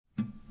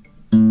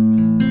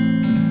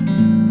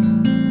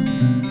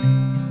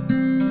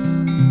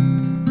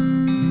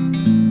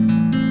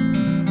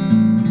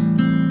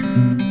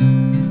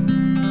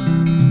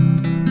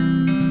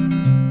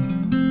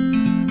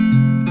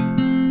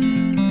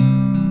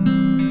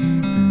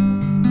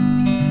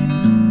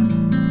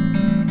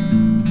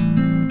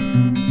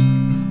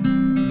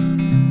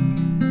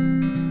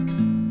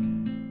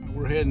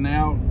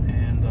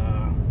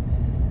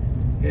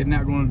heading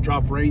out, going to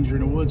drop ranger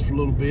in the woods for a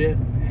little bit,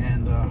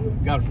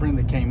 and got a friend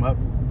that came up,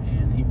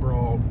 and he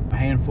brought a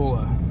handful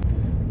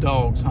of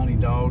dogs, hunting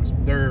dogs.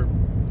 They're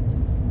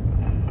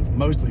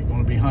mostly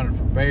going to be hunting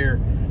for bear,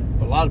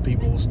 but a lot of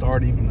people will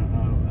start even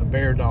a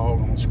bear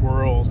dog on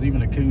squirrels,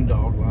 even a coon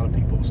dog. A lot of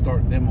people will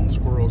start them on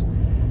squirrels.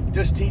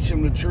 Just teach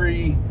them the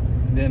tree,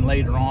 and then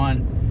later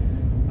on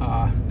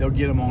they'll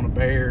get them on a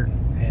bear,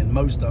 and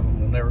most of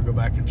them will never go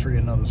back and tree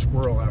another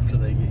squirrel after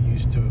they get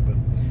used to it. But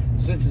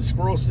since it's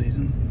squirrel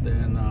season,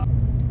 then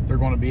they're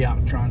going to be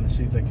out trying to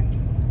see if they can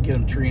get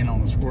them treeing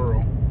on a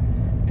squirrel.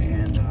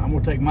 And I'm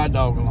going to take my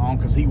dog along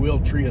because he will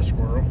tree a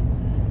squirrel.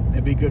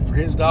 It'd be good for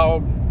his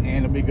dog, and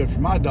it'll be good for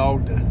my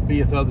dog to be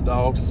with other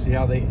dogs to see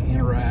how they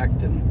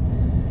interact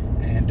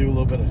and do a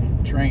little bit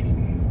of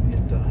training.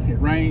 It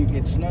rained,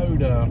 it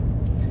snowed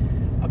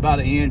about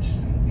an inch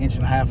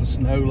and a half of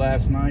snow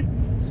last night,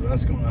 so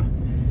that's going to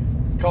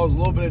cause a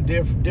little bit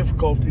of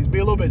difficulties, be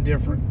a little bit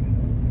different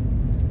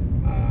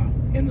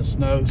in the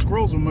snow. The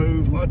squirrels will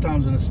move a lot of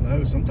times in the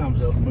snow. Sometimes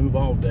they'll move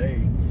all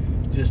day,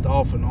 just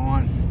off and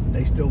on.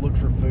 They still look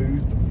for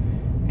food,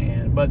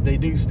 but they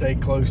do stay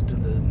close to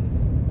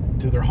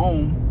their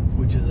home,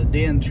 which is a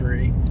den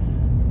tree.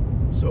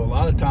 So a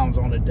lot of times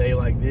on a day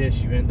like this,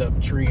 you end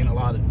up treeing a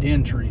lot of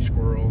den tree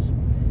squirrels.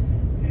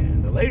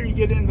 And the later you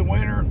get into the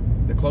winter,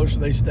 the closer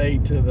they stay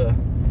to the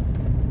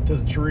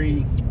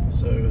tree.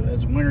 So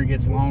as the winter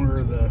gets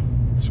longer, the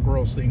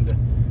squirrels seem to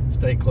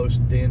stay close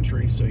to den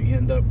trees. So you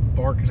end up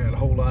barking at a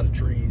whole lot of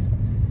trees,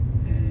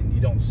 and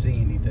you don't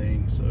see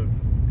anything. So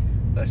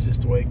that's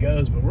just the way it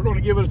goes. But we're going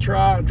to give it a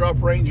try and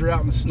drop Ranger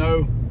out in the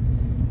snow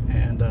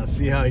and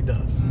see how he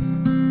does.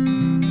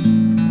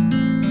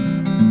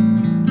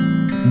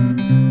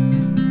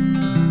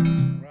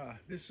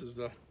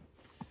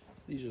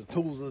 These are the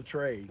tools of the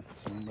trade.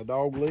 So my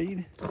dog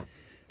lead,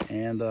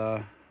 and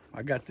I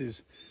got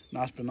this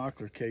nice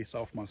binocular case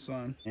off my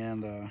son,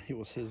 and it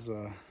was his.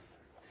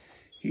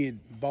 He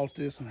had bought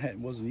this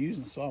and wasn't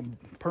using, so I'm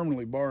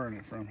permanently borrowing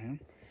it from him.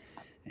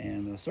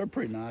 And so they're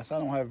pretty nice. I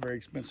don't have a very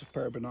expensive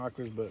pair of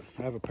binoculars, but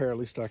I have a pair at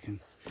least I can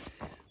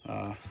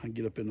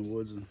get up in the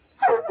woods and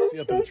see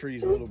up in the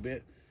trees a little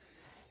bit.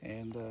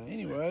 And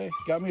anyway,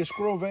 got me a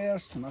squirrel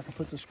vest, and I can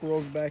put the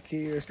squirrels back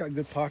here. It's got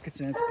good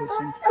pockets in it to put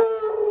some,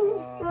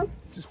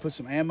 just put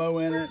some ammo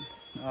in it.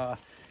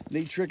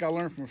 Neat trick I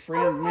learned from a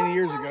friend many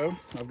years ago.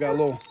 I've got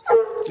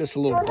just a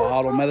little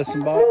bottle,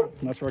 medicine bottle,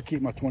 and that's where I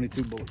keep my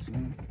 22 bullets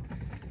in.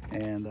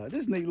 And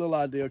this is a neat little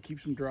idea.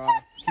 Keeps them dry,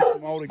 keeps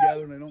them all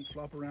together, and they don't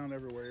flop around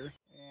everywhere.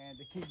 And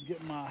to keep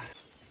getting my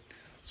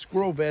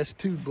squirrel vest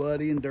too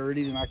bloody and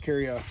dirty, and I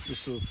carry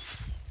just a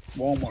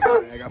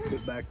Walmart bag I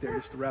put back there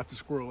just to wrap the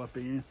squirrel up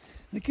in. And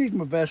it keeps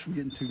my vest from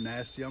getting too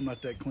nasty. I'm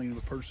not that clean of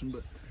a person,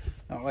 but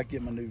I don't like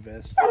getting my new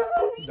vest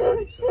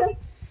dirty. So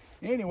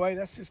anyway,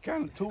 that's just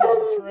kind of tools of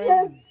the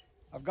trade.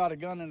 I've got a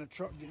gun in the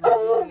truck getting ready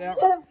to get it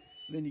out.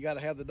 Then you got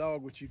to have the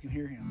dog, which you can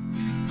hear him.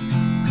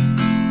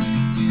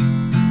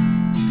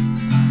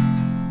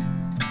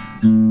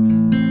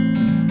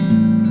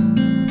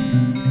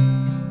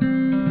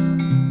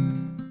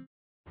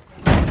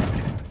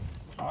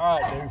 All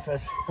right,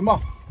 babyface, come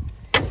on.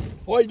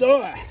 What you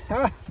doing?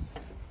 Huh?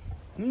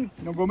 You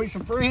gonna go meet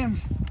some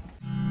friends?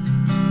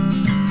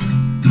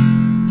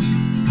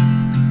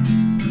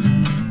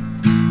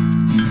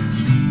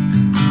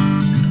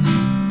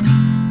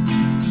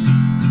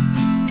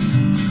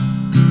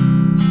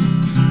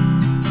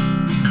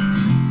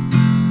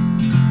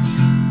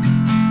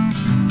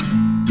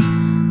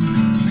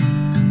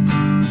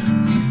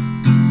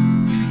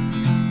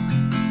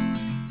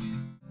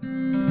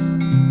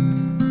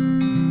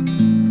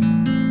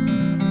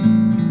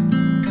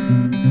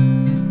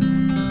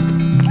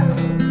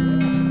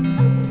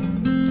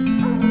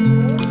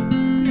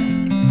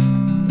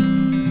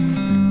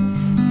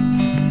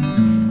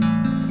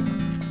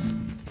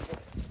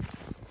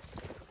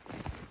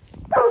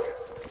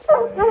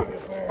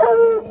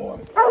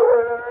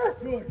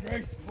 Good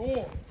gracious,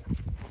 boy.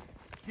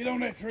 Get on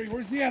that tree.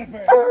 Where's the other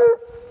bear?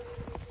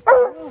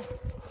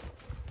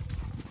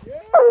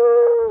 Yeah.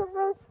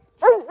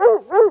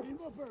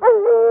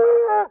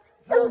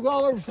 There's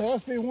all over. So I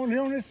see one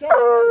here on this side.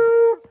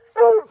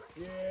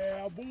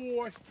 Yeah,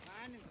 boy.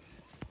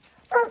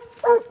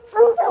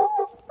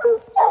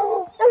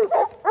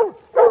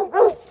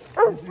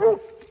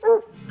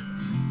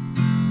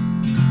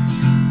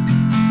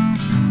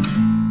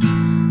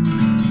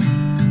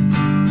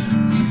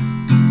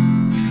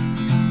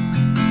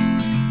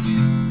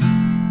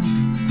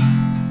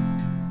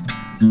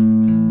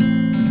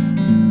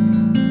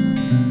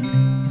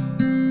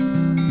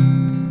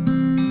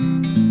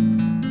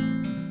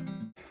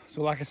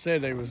 So like I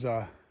said, there was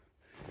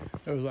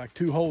like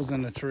two holes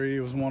in the tree.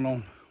 It was one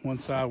on one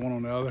side, one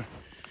on the other.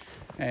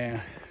 And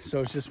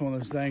so it's just one of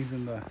those things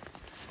in the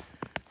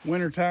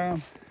winter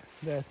time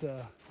that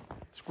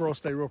squirrels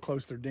stay real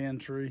close to their den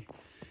tree.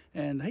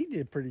 And he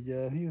did pretty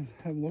good. He was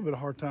having a little bit of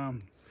a hard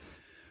time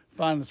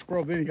finding the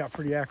squirrel. Then he got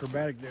pretty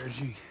acrobatic there,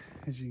 as you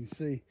can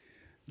see,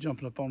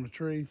 jumping up on the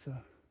tree. So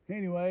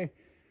anyway,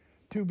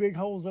 two big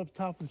holes up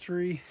top of the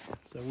tree.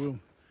 So we'll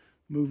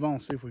move on,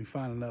 see if we can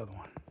find another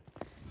one.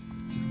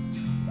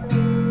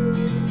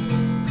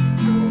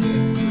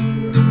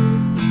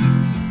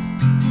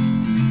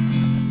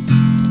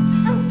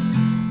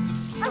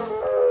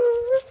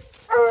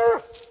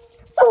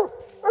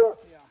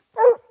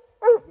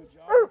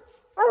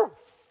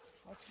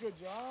 Good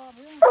job,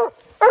 yeah.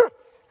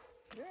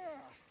 Yeah,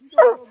 you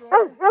got a little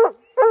bit.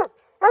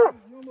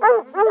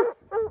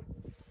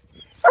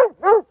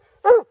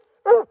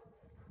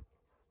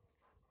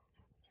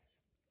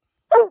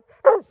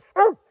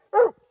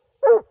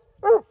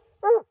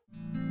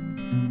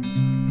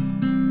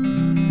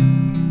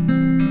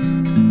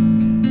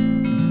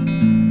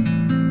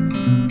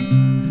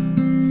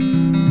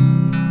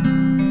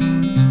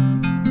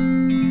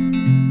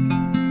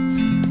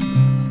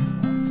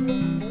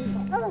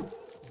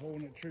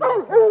 Holding that tree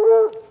right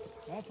there.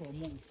 That's what I'm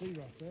wanting to see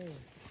right there.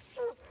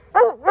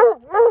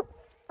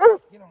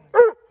 Get on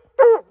it.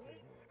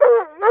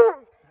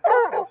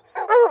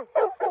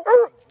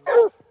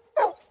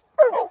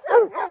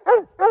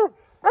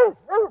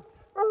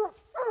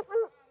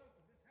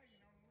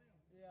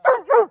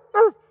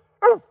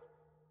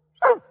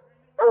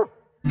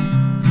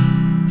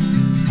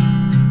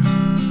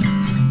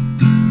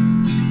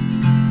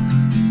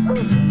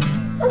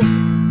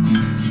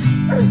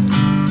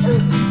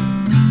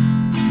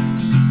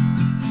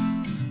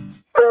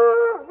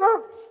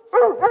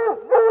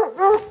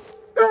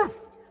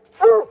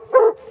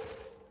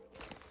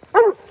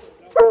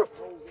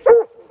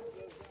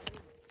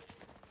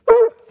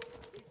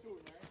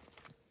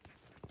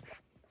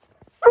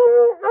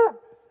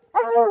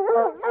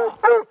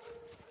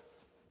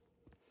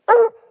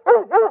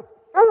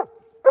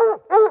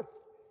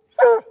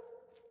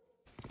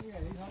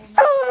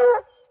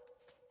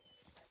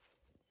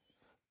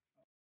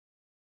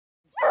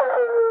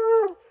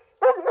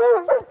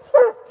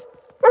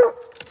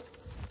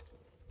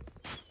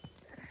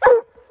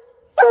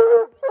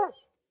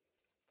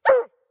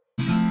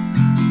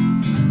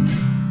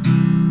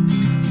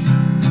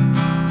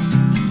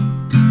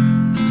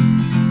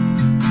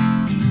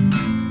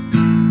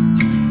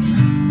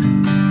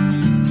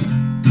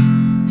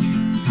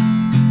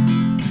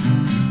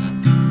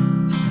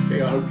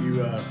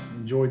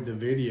 Enjoyed the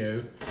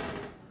video.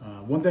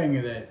 One thing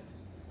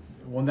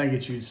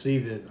that you'd see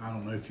that, I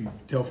don't know if you can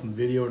tell from the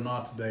video or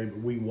not today, but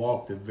we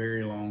walked a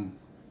very long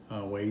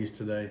ways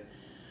today.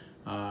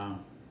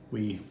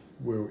 We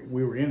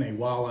were in a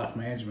wildlife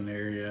management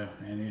area,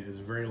 and it is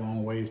a very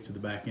long ways to the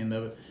back end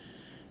of it.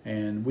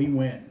 And we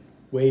went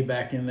way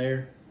back in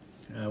there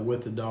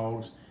with the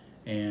dogs.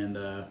 And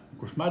of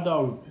course, my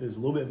dog is a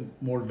little bit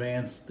more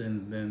advanced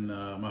than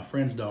my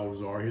friend's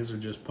dogs are. His are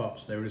just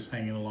pups. They were just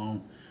hanging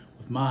along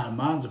with mine.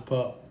 Mine's a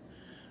pup,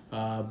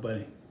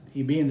 but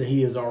being that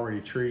he is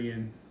already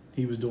treeing,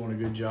 he was doing a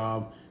good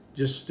job,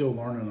 just still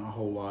learning a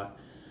whole lot.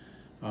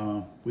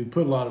 We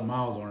put a lot of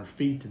miles on our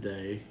feet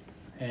today,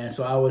 and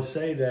so I would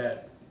say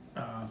that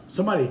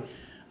somebody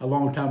a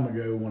long time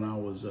ago, when I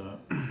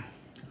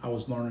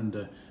was learning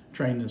to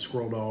train the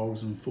squirrel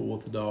dogs and fool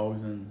with the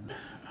dogs, and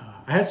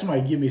I had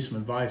somebody give me some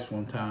advice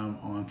one time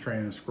on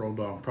training a squirrel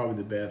dog, probably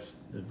the best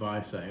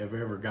advice I have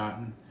ever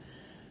gotten.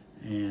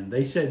 And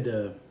they said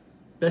the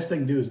best thing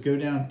to do is go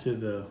down to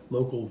the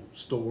local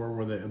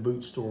store, a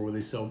boot store where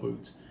they sell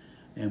boots,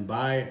 and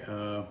buy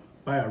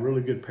a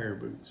really good pair of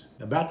boots.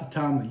 About the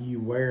time that you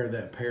wear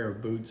that pair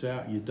of boots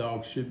out, your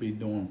dog should be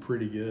doing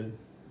pretty good.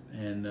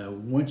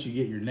 And once you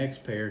get your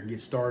next pair, get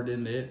started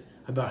into it,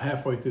 about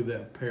halfway through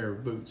that pair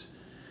of boots,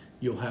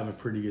 you'll have a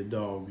pretty good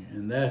dog.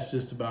 And that's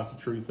just about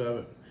the truth of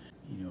it.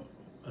 You know,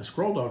 a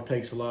squirrel dog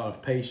takes a lot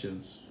of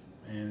patience.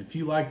 And if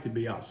you like to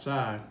be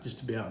outside, just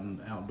to be out in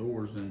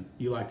outdoors, then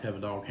you like to have a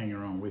dog hanging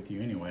around with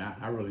you anyway.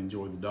 I really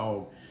enjoy the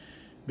dog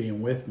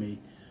being with me.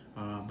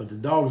 But the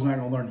dog's not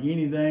gonna learn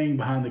anything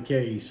behind the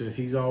cage. So if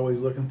he's always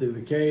looking through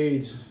the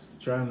cage,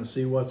 trying to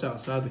see what's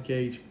outside the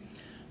cage,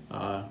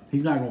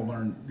 he's not gonna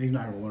learn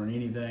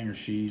anything, or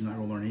she's not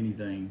gonna learn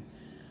anything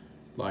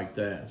like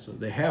that. So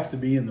they have to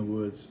be in the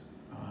woods,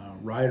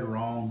 right or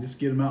wrong. Just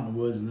get them out in the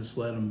woods and just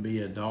let them be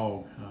a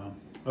dog.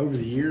 Over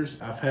the years,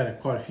 I've had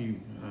quite a few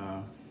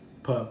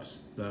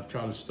pups that I've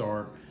tried to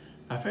start.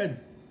 I've had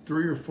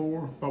 3 or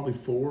 4, probably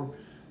 4,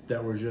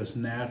 that were just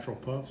natural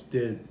pups.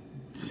 I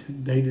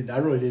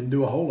really didn't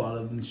do a whole lot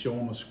of them, show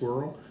them a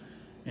squirrel,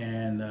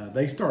 and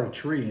they started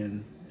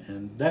treeing,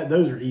 and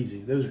those are easy.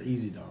 Those are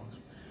easy dogs.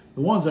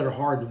 The ones that are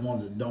hard, the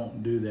ones that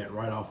don't do that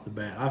right off the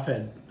bat. I've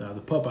had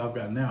the pup I've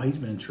got now. He's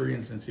been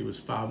treeing since he was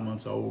 5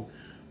 months old.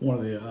 Two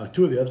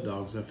of the other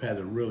dogs I've had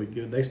are really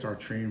good. They start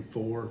treeing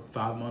 4,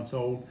 5 months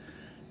old,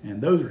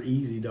 and those are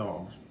easy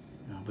dogs.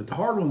 But the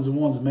hard ones are the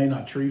ones that may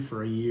not tree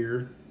for a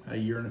year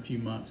and a few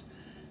months.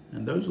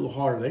 And those are a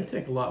little harder. They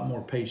take a lot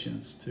more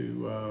patience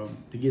to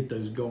get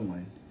those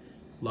going.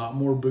 A lot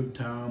more boot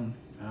time.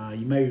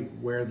 You may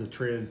wear the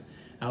tread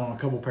out on a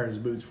couple pairs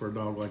of boots for a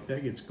dog like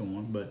that gets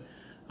going. But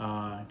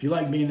if you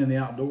like being in the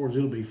outdoors,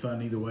 it'll be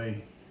fun either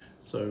way.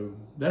 So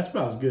that's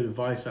about as good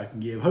advice I can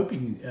give. Hope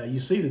you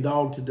see the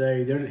dog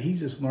today. He's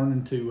just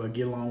learning to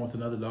get along with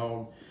another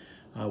dog.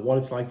 what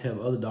it's like to have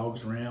other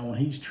dogs around. When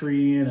he's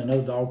treeing,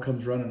 another dog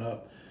comes running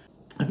up.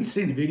 Have you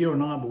seen the video or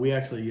not? But we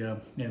actually,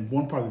 in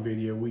one part of the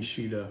video, we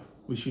shoot a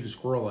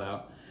squirrel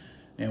out,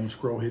 and when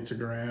squirrel hits the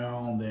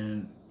ground,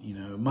 then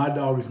my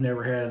dog has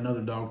never had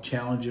another dog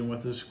challenging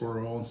with a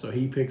squirrel, and so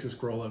he picks a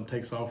squirrel up and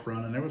takes off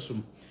running. There was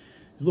a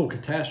little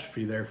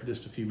catastrophe there for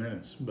just a few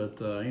minutes,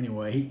 but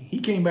anyway, he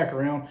came back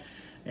around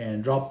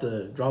and dropped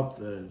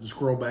the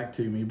squirrel back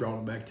to me. He brought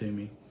it back to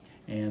me,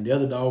 and the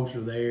other dogs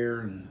were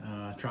there and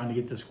trying to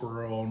get the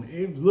squirrel. And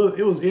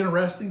it was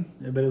interesting,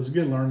 but it was a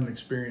good learning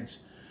experience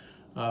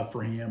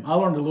for him. I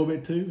learned a little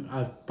bit too.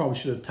 I probably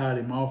should have tied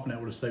him off, and that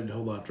would have saved a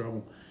whole lot of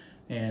trouble,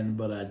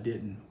 but I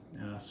didn't.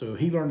 So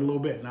he learned a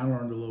little bit, and I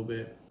learned a little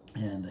bit.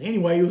 And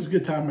anyway, it was a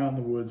good time out in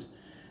the woods,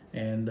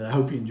 and I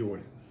hope you enjoyed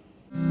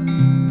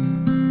it.